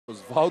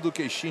Osvaldo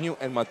Moizinho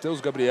and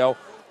Matheus Gabriel,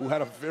 who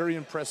had a very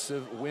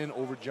impressive win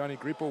over Johnny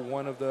Grippo,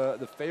 one of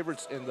the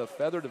favorites in the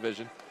feather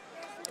division.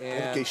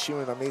 And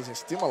Moizinho, an amazing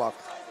steamer lock.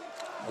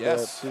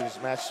 Yes. The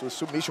previous match was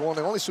submission, one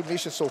of the only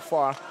submission so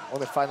far on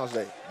the finals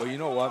day. But you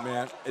know what,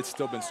 man? It's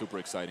still been super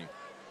exciting.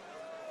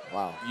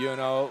 Wow. You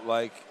know,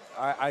 like,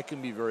 I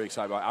can be very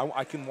excited about it.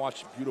 I can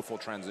watch beautiful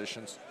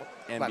transitions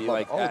and be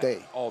like, all day.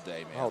 All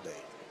day, man. All day.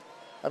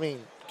 I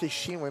mean,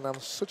 Moizinho, and I'm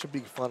such a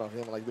big fan of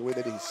him, like the way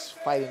that he's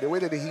fighting, the way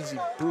that he's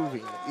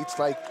improving. It's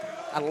like,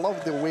 I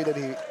love the way that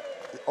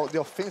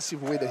the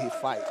offensive way that he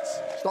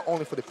fights. It's not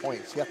only for the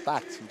points. He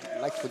attacks.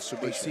 He likes for the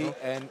submission. See,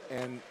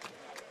 and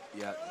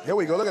yeah. Here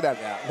we go. Look at that.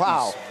 Yeah,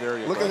 wow.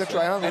 Very Look at the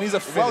triangle. And he's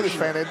a well finisher.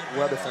 defended.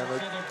 Well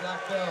defended.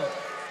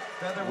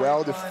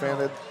 Well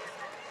defended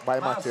by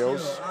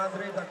Matheus.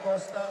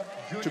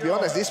 To be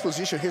honest, this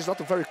position, he's not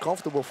very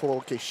comfortable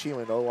for Moizinho,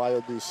 you know,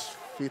 while this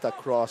feet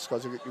across,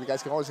 because you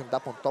guys can always end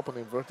up on top of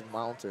the inverted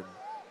mountain.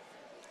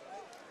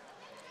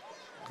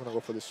 Gonna go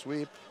for the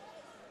sweep.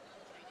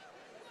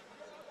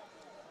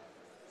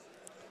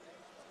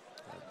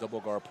 Double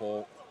guard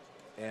pull,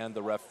 and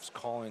the ref's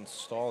calling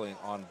stalling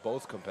on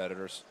both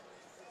competitors.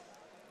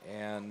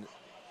 And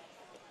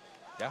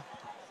yeah,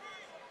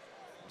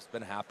 it's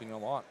been happening a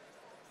lot.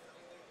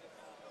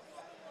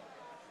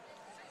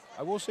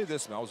 I will say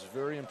this, man, I was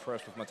very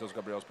impressed with Matheus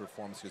Gabriel's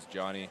performance against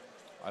Johnny.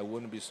 I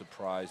wouldn't be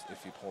surprised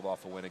if he pulled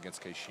off a win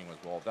against Moizinho as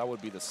well. That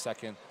would be the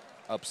second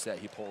upset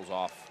he pulls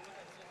off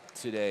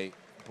today,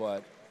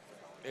 but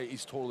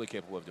he's totally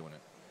capable of doing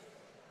it.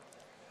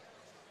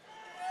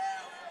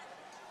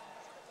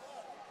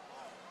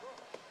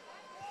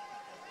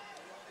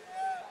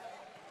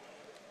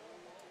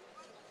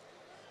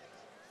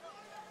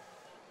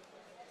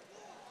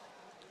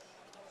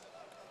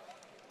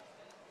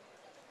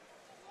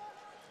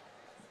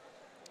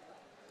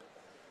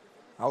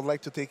 I would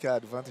like to take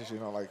advantage, you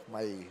know, like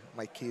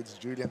my kids,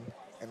 Julian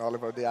and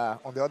Oliver, they are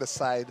on the other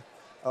side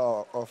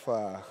of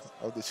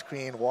the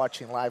screen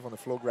watching live on the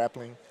Flow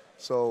Grappling.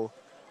 So,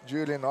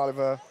 Julian,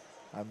 Oliver,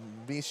 I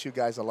miss you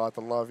guys a lot.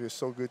 I love you.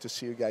 So good to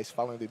see you guys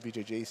following the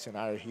BJJ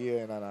scenario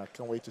here, and I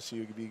can't wait to see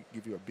you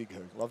give you a big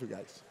hug. Love you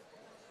guys.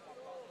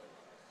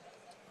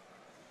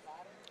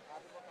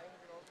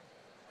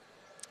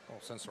 Well,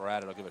 since we're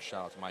at it, I'll give a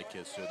shout out to my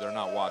kids too. They're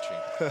not watching,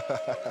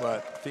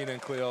 but Tina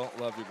and Cleo,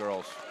 love you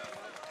girls.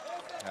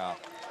 Yeah.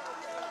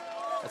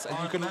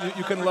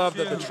 You can love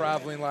the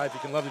traveling life, you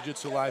can love the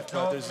jiu-jitsu life,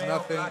 but there's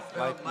nothing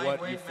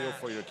like what you feel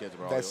for your kids,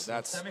 bro. That's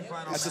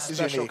a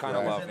special unique, kind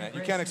of love, man.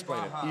 You can't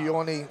explain it. You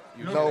only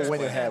know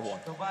when you have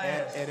one.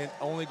 And it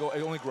only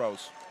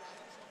grows.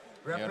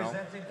 You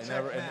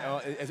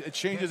know, it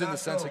changes in the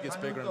sense it gets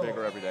bigger and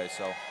bigger every day.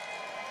 So,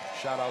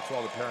 shout out to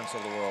all the parents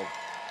of the world.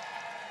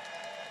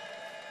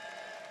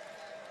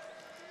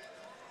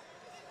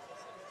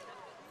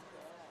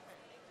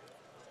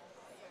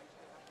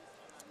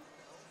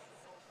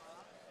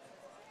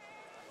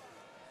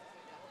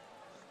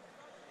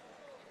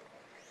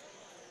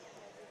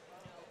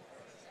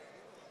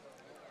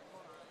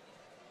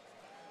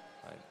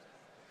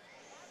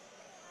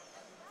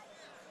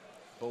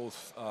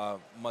 Both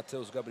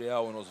Matheus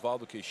Gabriel and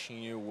Osvaldo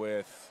Moizinho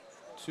with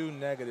 2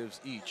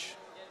 negatives each.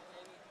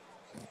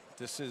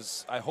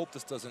 I hope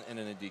this doesn't end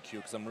in a DQ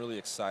because I'm really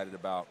excited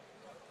about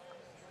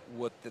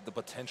what the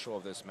potential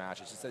of this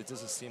match. It's just that it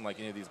doesn't seem like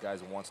any of these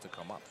guys wants to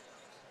come up.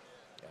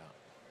 Yeah.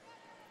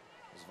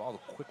 Osvaldo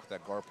quick with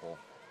that guard pull,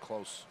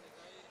 close.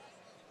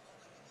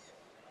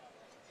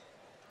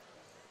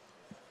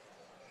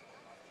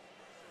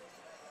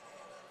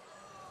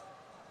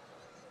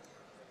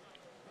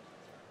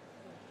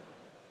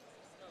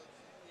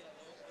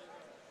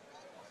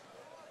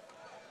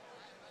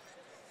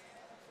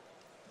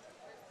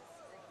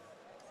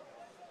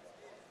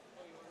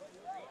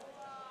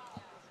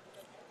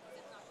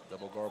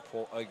 Double guard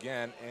pull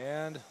again,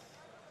 and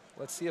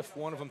let's see if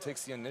one of them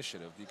takes the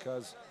initiative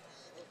because,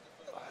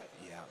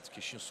 yeah,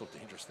 Moizinho's so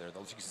dangerous there.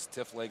 They'll use his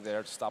stiff leg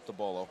there to stop the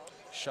bolo,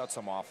 shuts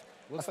him off.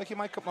 Looks like he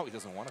might come up. He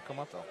doesn't want to come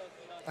up though.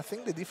 I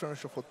think the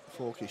differential for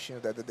Moizinho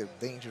is that the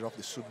danger of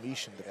the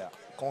submission,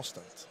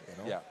 constant,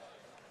 you know.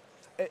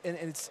 Yeah.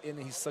 And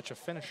he's such a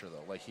finisher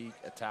though. Like he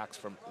attacks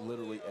from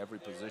literally every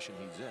position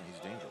he's in.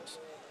 He's dangerous.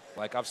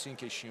 Like I've seen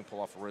Moizinho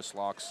pull off wrist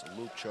locks,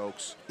 loop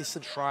chokes,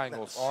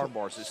 triangles, arm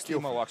bars,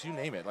 steamer locks, you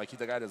name it. Like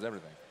the guy does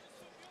everything.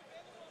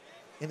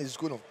 And he's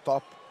good on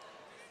top,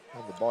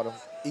 on the bottom,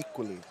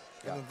 equally.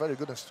 Yeah. And very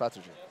good on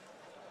strategy.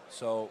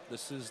 So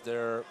this is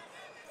their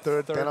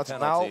third penalty.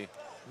 Now,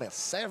 man,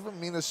 7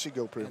 minutes to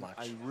go, pretty much.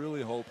 I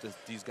really hope that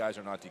these guys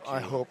are not DQ'd. I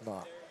hope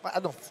not.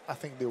 But I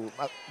think they will.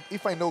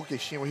 If I know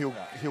Moizinho,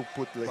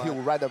 he'll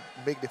rather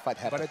make the fight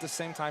happen. But at the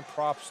same time,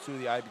 props to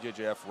the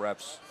IBJJF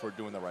reps for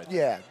doing the right thing.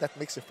 Yeah, that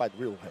makes the fight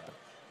real happen.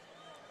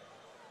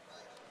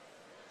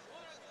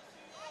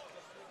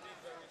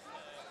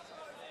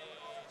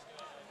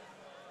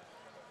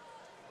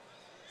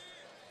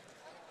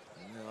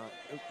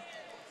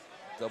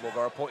 Double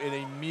guard pull, and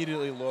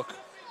immediately look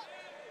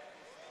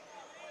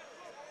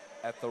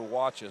at the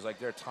watches, like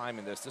they're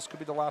timing this. This could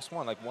be the last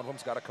one. Like one of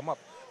them's got to come up.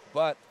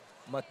 But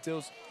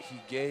Matheus, he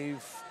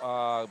gave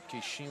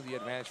Queixinho the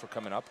advantage for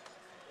coming up,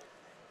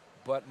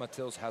 but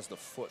Matheus has the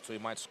foot, so he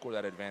might score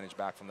that advantage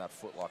back from that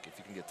foot lock if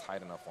he can get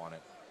tight enough on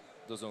it.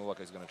 Doesn't look like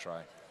he's going to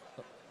try.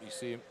 You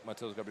see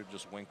Matheus Gabriel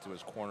just wink to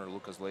his corner,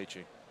 Lucas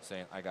Leite,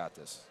 saying, I got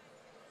this.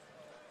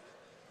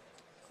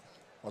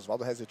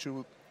 Osvaldo has a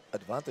 2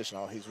 advantage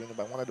now. He's winning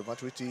by 1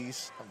 advantage, which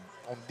is,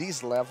 on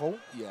this level,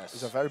 yes,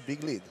 is a very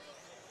big lead.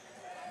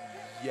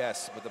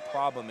 Yes, but the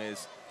problem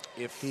is,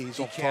 if he's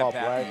he on can't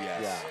top, right?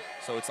 yes.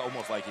 Yeah. So it's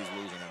almost like he's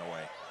losing in a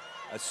way.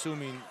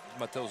 Assuming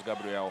Matheus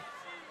Gabriel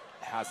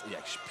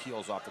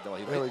peels off the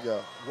delay. There we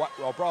go.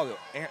 Well, probably,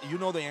 you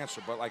know the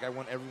answer, but like I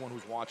want everyone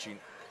who's watching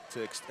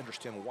to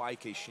understand why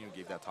Queixinho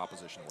gave that top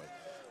position away.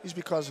 It's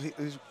because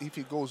if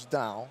he goes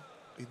down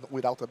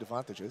without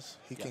advantages,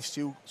 he can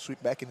still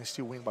sweep back and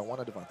still win by 1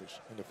 advantage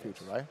in the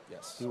future, right?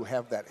 Yes. He will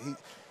have that.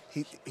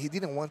 He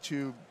didn't want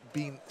to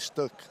be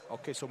stuck.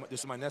 Okay, so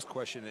this is my next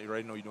question. I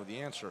already know you know the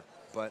answer,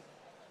 but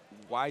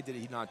why did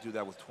he not do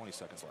that with 20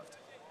 seconds left?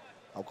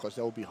 Because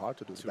that would be hard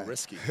to do. Too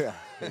risky. Yeah,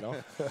 you know.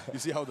 You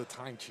see how the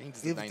time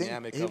changes the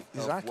dynamic of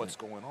what's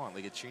going on.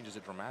 Like, it changes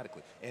it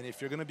dramatically. And if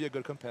you're going to be a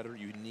good competitor,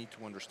 you need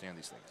to understand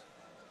these things.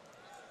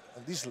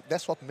 And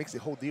that's what makes the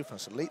whole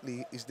difference.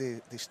 Lately is the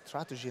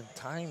strategy and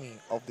timing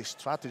of the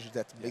strategy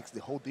that makes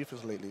the whole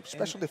difference lately,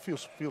 especially the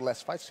few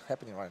less fights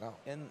happening right now.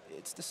 And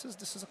this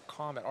is a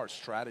common art.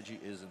 Strategy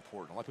is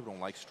important. A lot of people don't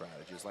like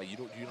strategy. It's like,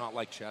 do you not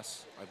like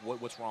chess? Like,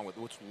 what's wrong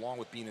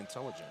with being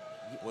intelligent?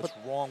 What's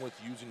wrong with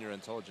using your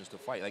intelligence to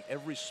fight? Like,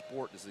 every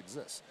sport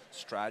exists.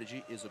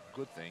 Strategy is a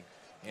good thing,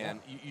 and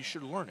you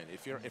should learn it.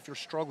 If you're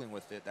struggling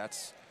with it,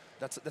 that's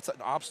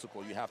an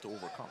obstacle you have to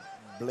overcome.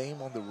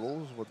 Blame on the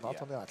rules, but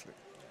not on the athlete.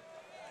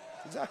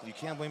 Exactly. You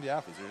can't blame the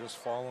athletes. They're just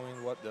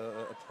following what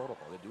a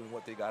protocol. They're doing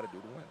what they got to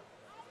do to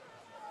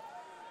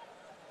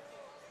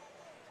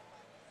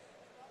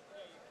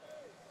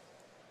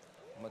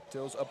win.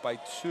 Matheus up by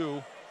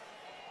 2.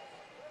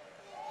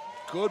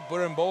 Good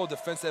Berimbolo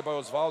defense there by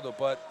Osvaldo,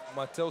 but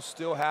Matheus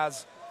still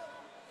has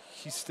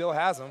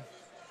him.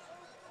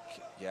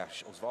 Yeah,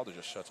 Osvaldo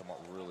just shuts him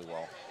up really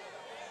well.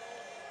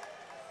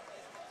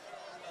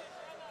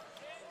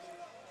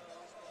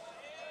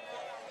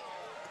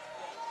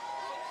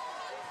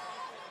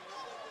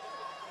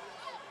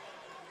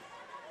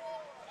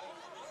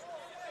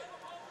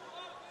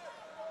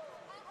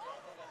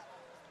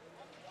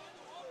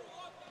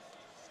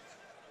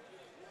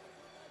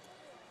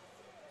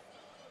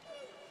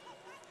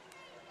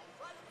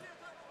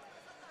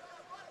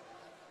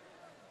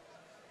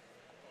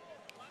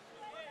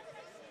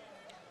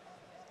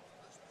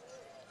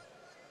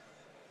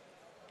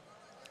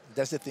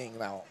 That's the thing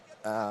now.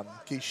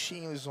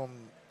 Queixinho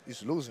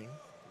is losing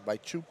by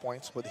 2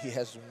 points, but he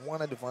has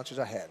 1 advantage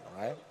ahead,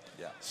 right?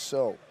 Yeah.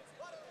 So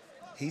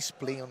he's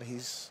playing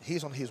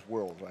he's on his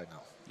world right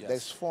now. Yes.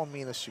 There's 4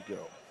 minutes to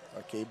go.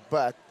 Okay,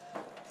 but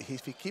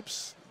if he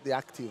keeps the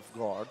active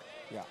guard,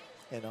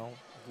 you know,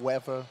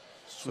 whoever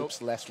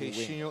sweeps less will win.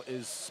 Queixinho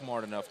is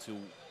smart enough to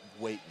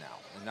wait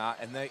now,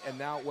 and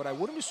now what I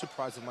wouldn't be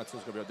surprised if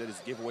Matheus Gabriel did is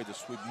give away the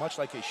sweep, much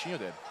like Queixinho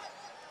did.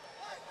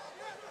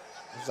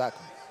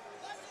 Exactly.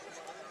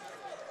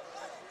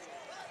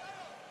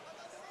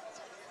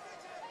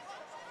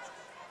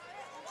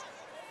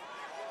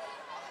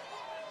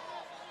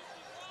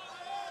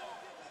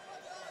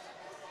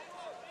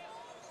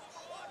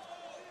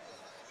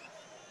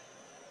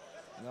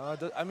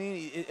 No, I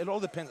mean, it all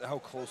depends on how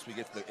close we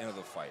get to the end of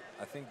the fight.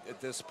 I think at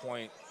this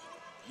point,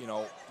 you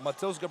know,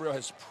 Matheus Gabriel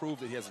has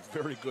proved that he has a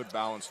very good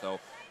balance, though.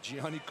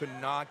 Gianni could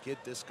not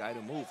get this guy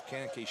to move.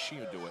 Can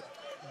Queixinho do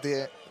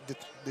it?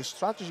 The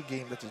strategy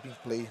game that is being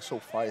played so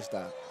far is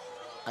that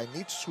I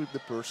need to sweep the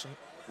person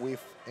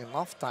with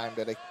enough time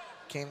that I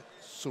can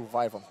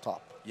survive on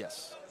top.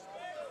 Yes.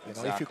 You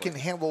know, if you can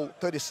handle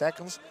 30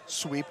 seconds,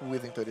 sweep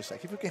within 30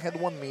 seconds. If you can handle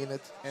 1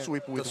 minute,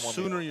 sweep within 1 minute. The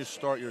sooner you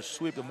start your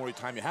sweep, the more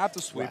time you have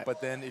to sweep. Right. But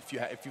then if you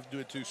do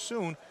it too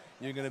soon,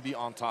 you're going to be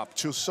on top.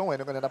 Too soon, and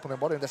you're going to end up on the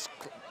bottom, and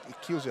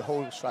it kills the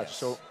whole strategy. Yes.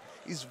 So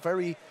it's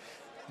very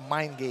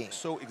mind game.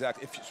 So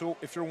exactly.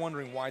 If you're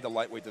wondering why the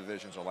lightweight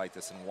divisions are like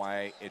this and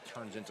why it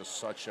turns into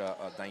such a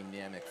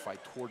dynamic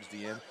fight towards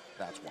the end,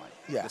 that's why.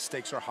 Yeah. The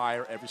stakes are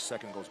higher. Every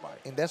second goes by.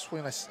 And that's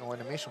when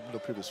I mentioned the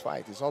previous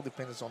fight. It all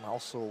depends on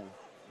also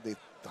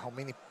how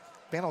many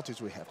penalties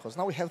we have, because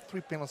now we have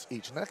 3 penalties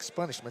each. Next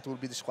punishment will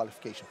be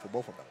disqualification for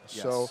both of them.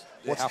 Yes. So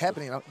what's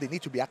happening now? They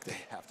need to be active.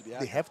 They have to be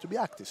active. They have to be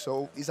active.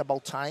 So it's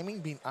about timing,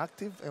 being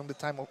active, and the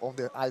time on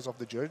the eyes of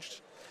the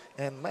judge.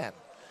 And man,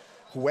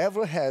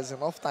 whoever has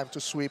enough time to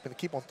sweep and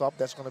keep on top,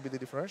 that's going to be the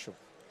differential.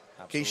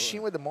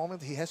 Queixinho at the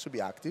moment, he has to be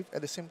active.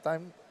 At the same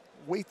time,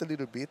 wait a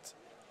little bit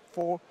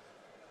for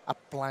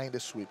applying the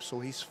sweep.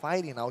 So he's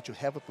fighting now to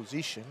have a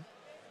position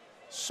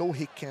so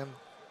he can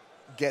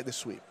get the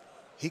sweep.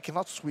 He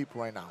cannot sweep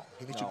right now.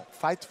 He needs to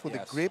fight for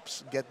the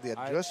grips, get the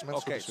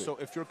adjustments. Okay, so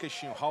if you're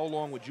Queixinho, how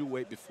long would you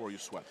wait before you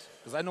swept?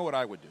 Because I know what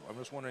I would do. I'm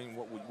just wondering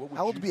what would you...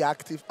 I would be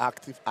active,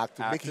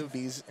 make him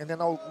busy, and then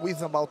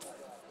with about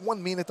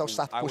 1 minute, I'll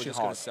start pushing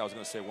hard. I was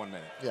going to say 1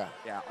 minute. Yeah.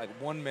 Yeah, like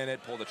 1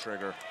 minute, pull the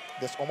trigger.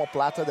 There's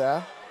omoplata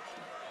there.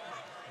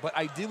 but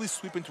ideally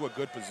sweep into a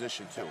good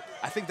position too.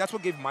 I think that's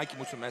what gave Mikey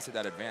Musumeci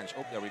that advantage.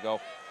 Oh, there we go.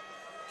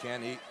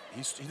 Can he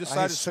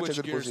decided to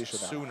switch gears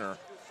sooner.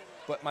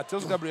 But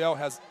Matheus Gabriel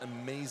has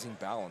amazing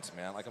balance,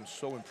 man. Like, I'm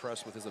so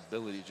impressed with his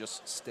ability to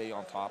just stay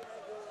on top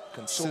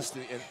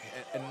consistently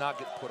and not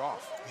get put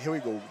off. Here we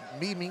go.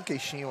 Me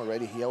Queixinho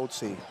already here, I would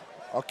say,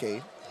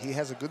 okay, he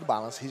has a good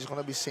balance. He's going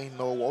to be saying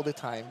no all the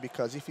time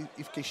because if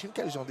Queixinho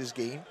carries on this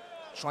game,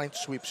 trying to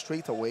sweep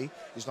straight away,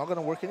 it's not going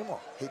to work anymore.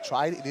 He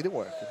tried, it didn't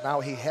work. Now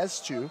he has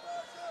to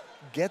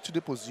get to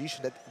the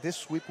position that this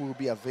sweep will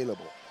be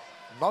available.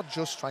 Not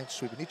just trying to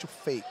sweep, you need to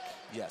fake.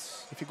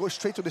 Yes. If you go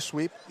straight to the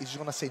sweep, he's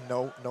going to say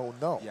no, no,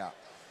 no. Yeah.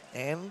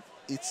 And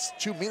it's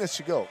 2 minutes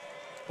to go.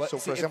 But so,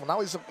 for example, now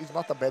it's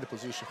not a bad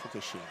position for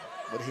Queixinho,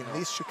 but he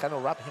needs to kind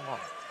of wrap him on.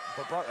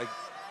 But, bro,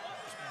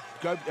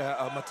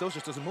 Matheus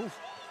just doesn't move.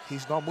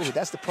 He's not moving.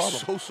 That's the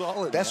problem. So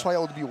solid. That's why I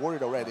would be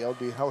worried already. I would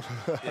be how.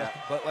 Yeah,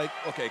 but like,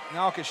 okay,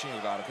 now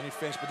Queixinho got it. Can he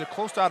finish? But they're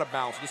close to out of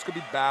bounds. So this could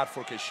be bad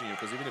for Queixinho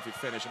because even if he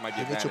finishes, it might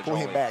be advantage. You need to pull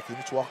him back. You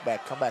need to walk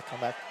back. Come back.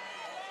 Come back.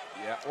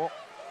 Yeah. Well.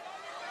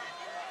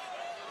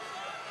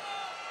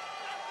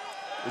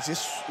 Is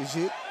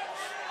it?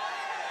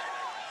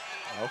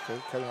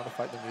 Okay, carry on the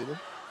fight in the middle.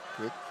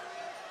 Good.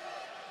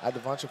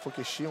 Advantage for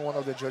Queixinho, one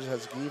of the judges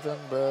has given,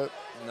 but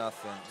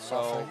nothing.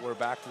 So we're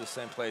back to the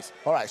same place.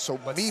 All right, so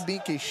me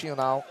being Queixinho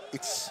now,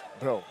 it's,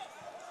 bro,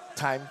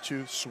 time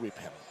to sweep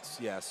him.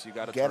 Yes, you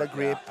got to get a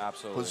grip,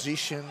 absolutely.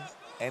 Position,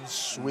 and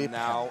sweep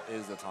now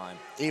him. Is the time.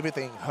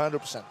 Everything,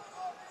 100%.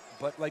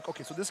 But, like,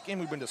 okay, so this game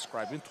we've been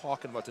describing, we've been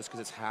talking about this because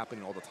it's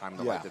happening all the time in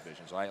the light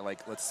divisions, right?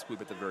 Like, let's sweep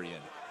at the very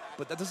end.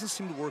 But that doesn't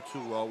seem to work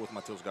too well with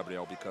Matheus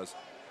Gabriel because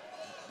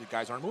the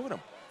guys aren't moving him.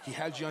 He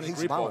had Gianni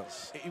grip.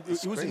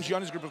 He was in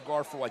Gianni's grip of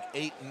guard for like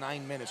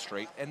 8-9 minutes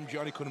straight, and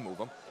Gianni couldn't move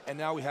him. And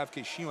now we have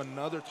Queixinho,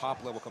 another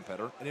top-level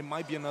competitor, and it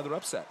might be another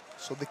upset.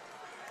 So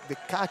the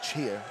catch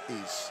here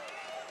is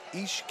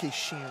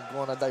Queixinho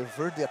going to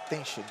divert the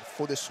attention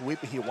for the sweep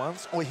he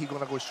wants, or he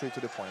going to go straight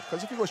to the point?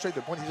 Because if you go straight to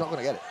the point, he's not going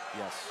to get it.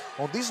 Yes.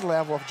 On this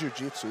level of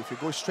Jiu-Jitsu, if you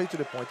go straight to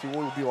the point, you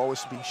will be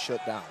always being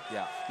shut down.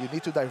 Yeah. You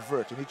need to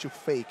divert. You need to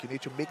fake. You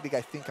need to make the guy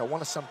think, I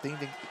want something,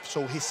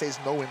 so he says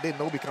no, and then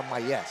no become my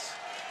yes.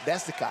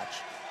 That's the catch.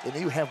 And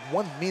then you have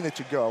 1 minute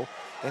to go,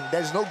 and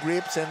there's no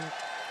grips, and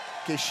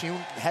Queixinho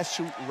has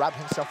to wrap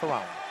himself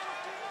around.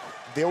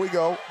 There we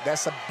go.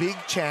 That's a big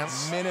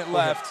chance. Minute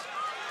left.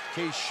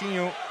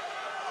 Queixinho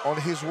on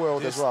his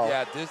world as well.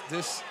 Yeah,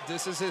 this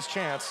is his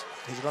chance.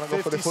 He's going to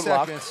go for the foot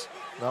lock.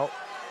 No.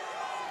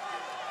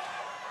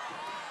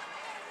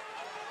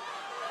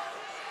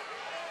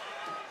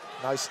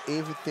 Now it's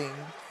everything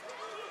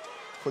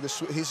for the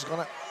switch. He's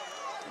going to...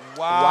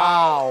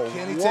 Wow.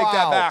 Can he take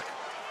that back?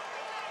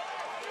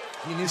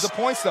 He needs the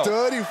points, though.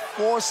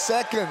 34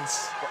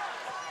 seconds.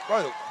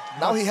 Bro,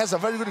 now he has a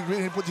very good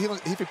grip.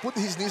 If he put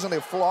his knees on the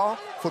floor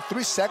for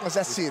 3 seconds,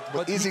 that's it.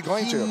 But is he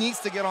going to? He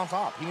needs to get on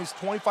top. He needs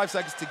 25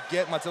 seconds to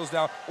get Matheus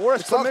down, or a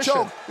submission.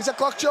 Clock choke. It's a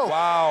clock choke.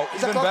 Wow,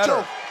 it's even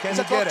better. Can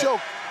he get it?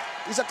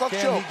 It's a clock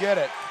choke. Can he get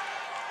it?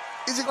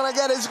 Is he going to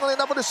get it? Is he going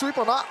to end up with a sweep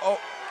or not? Oh.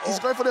 He's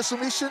going for the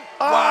submission.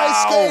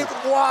 Wow.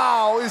 Escape.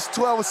 Wow, it's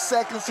 12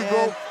 seconds to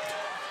go.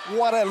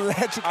 What an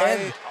electric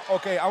end.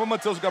 Okay, I'm a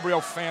Matheus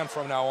Gabriel fan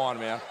from now on,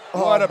 man.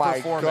 What a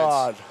performance.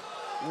 God.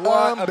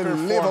 What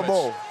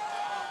unbelievable.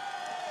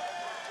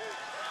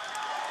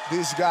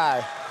 This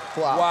guy.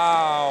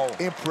 Wow.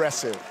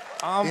 Impressive.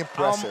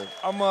 Impressive.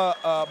 I'm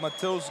a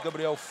Matheus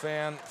Gabriel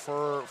fan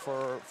for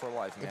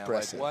life, man.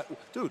 Impressive. Like,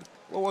 what? Dude,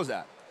 what was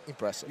that?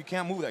 Impressive. You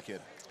can't move that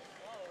kid.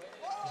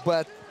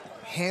 But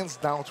hands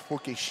down for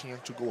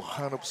Queixinho to go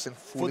 100%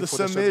 fully for the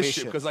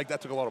submission. Because like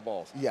that took a lot of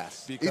balls.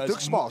 Yes. Because, it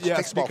took balls. Yes,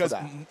 it takes balls because,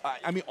 for that.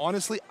 I mean,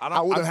 honestly,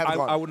 I wouldn't have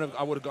gone. I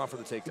would have gone for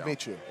the takedown. Me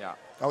too. Yeah.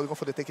 I would have gone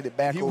for the taking it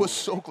back. He was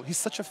so close. He's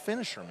such a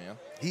finisher, man.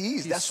 He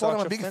is. That's what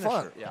I'm a big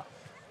fan. Yeah.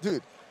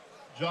 Dude.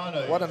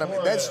 What an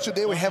amazing. That's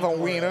today we have a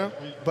winner,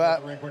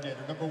 but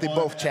they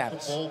both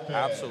champs.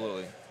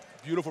 Absolutely.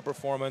 Beautiful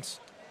performance.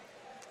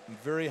 I'm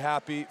very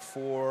happy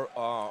for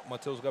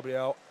Matheus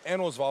Gabriel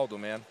and Osvaldo,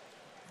 man.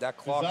 That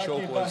clock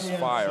choke was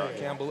fire. I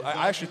can't believe.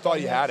 I actually thought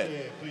he had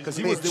it because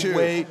he was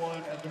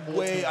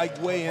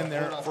way in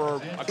there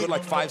for a good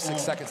like 5-6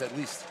 seconds at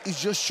least.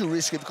 It's just too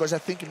risky because I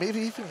think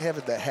maybe if he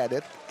had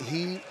it,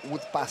 he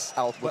would pass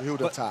out, but he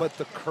would tie. But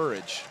the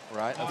courage,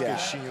 right, of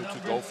Queixinho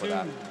to go for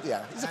that.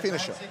 Yeah, he's a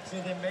finisher.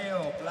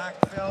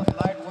 Black belt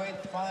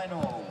lightweight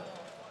final.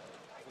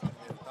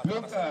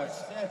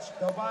 Lucas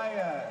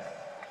Tobias.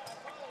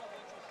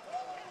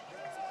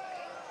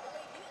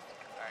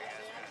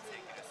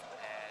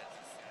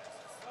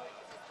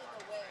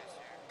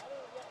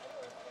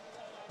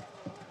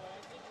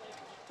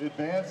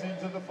 Advancing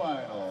to the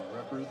final,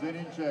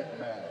 representing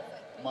Checkmat,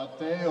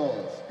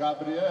 Matheus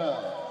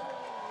Gabriel.